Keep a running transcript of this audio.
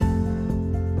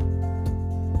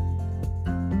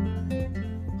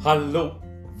Hello,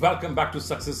 welcome back to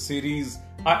Success Series.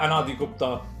 I am Anadi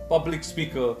Gupta, public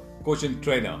speaker, coach and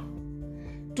trainer.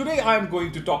 Today I am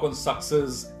going to talk on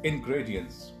success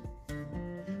ingredients.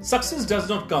 Success does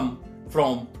not come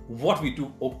from what we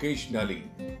do occasionally.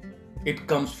 It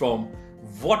comes from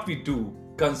what we do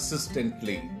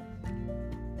consistently.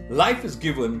 Life is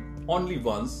given only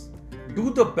once.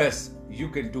 Do the best you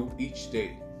can do each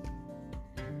day.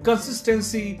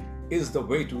 Consistency is the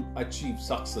way to achieve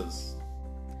success.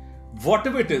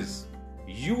 Whatever it is,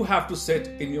 you have to set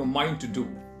in your mind to do,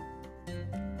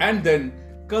 and then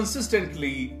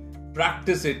consistently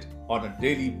practice it on a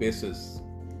daily basis.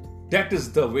 That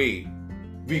is the way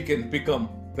we can become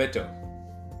better.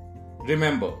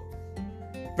 Remember,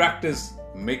 practice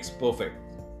makes perfect.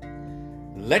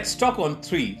 Let's talk on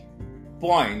 3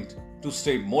 points to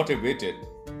stay motivated.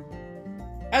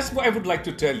 As I would like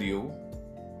to tell you,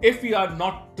 if we are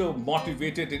not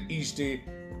motivated in each day,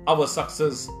 our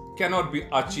success cannot be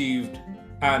achieved,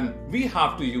 and we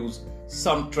have to use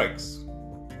some tricks.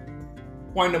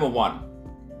 Point number 1,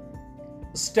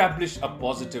 establish a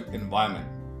positive environment.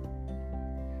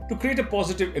 To create a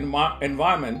positive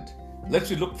environment,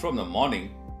 let's look from the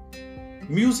morning.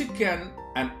 Music can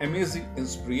an amazing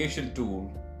inspiration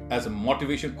tool as a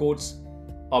motivation quotes,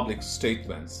 public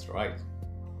statements, right?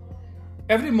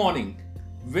 Every morning,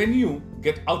 when you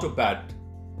get out of bed,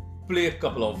 play a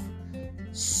couple of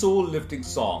soul-lifting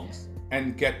songs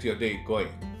and get your day going.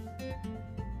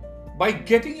 By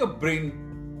getting your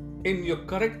brain in your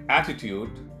correct attitude,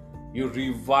 you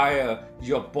rewire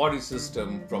your body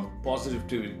system from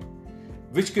positivity,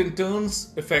 which in turn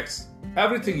affects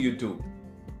everything you do,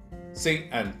 say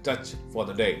and touch for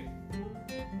the day.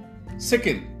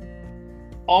 Second,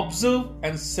 observe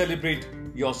and celebrate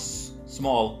your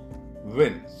small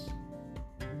wins.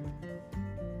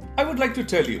 I would like to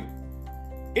tell you,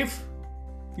 if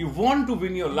you want to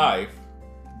win your life,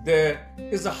 there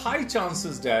is a high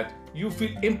chances that you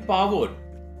feel empowered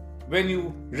when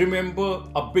you remember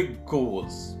a big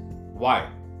goals. Why?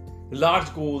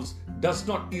 Large goals does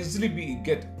not easily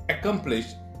get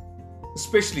accomplished,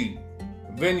 especially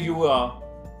when you are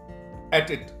at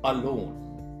it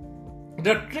alone.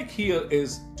 The trick here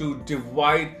is to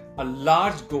divide a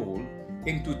large goal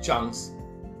into chunks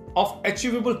of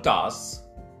achievable tasks,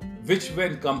 which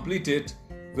when completed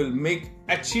will make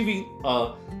achieving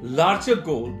a larger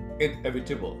goal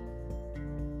inevitable.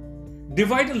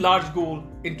 Divide a large goal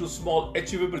into small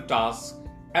achievable tasks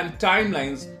and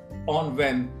timelines on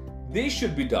when they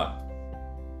should be done.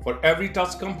 For every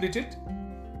task completed,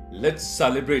 let's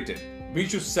celebrate it. We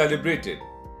should celebrate it.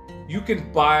 You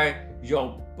can buy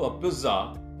your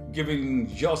pizza, giving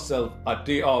yourself a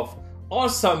day off or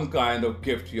some kind of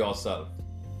gift to yourself.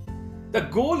 The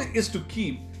goal is to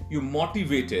keep you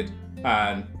motivated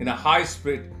and in a high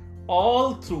spirit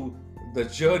all through the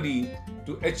journey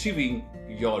to achieving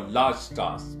your large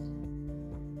task.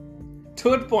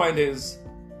 Third point is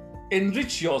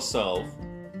enrich yourself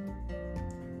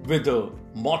with the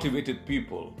motivated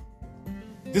people.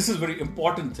 This is a very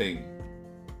important thing.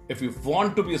 If you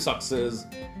want to be a success,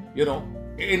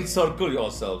 encircle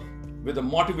yourself with the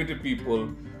motivated people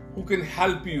who can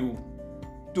help you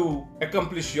to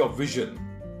accomplish your vision.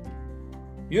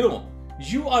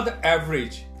 You are the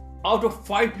average out of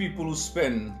 5 people who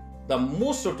spend the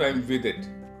most of time with it,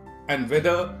 and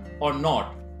whether or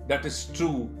not that is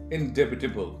true,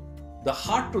 inevitable. The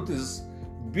hard truth is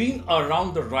being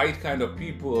around the right kind of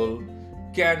people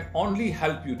can only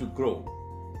help you to grow.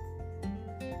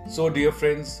 So dear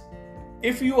friends,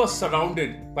 if you are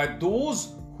surrounded by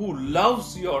those who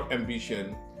loves your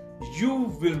ambition,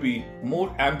 you will be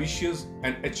more ambitious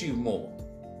and achieve more.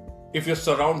 If you're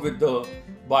surrounded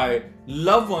by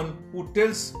loved one who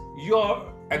tells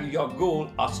your goal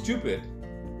are stupid,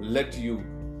 let you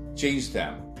change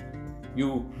them.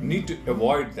 You need to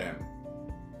avoid them.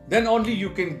 Then only you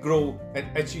can grow and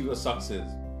achieve a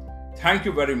success. Thank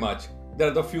you very much. There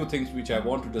are the few things which I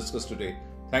want to discuss today.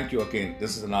 Thank you again.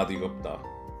 This is Anadi Gupta.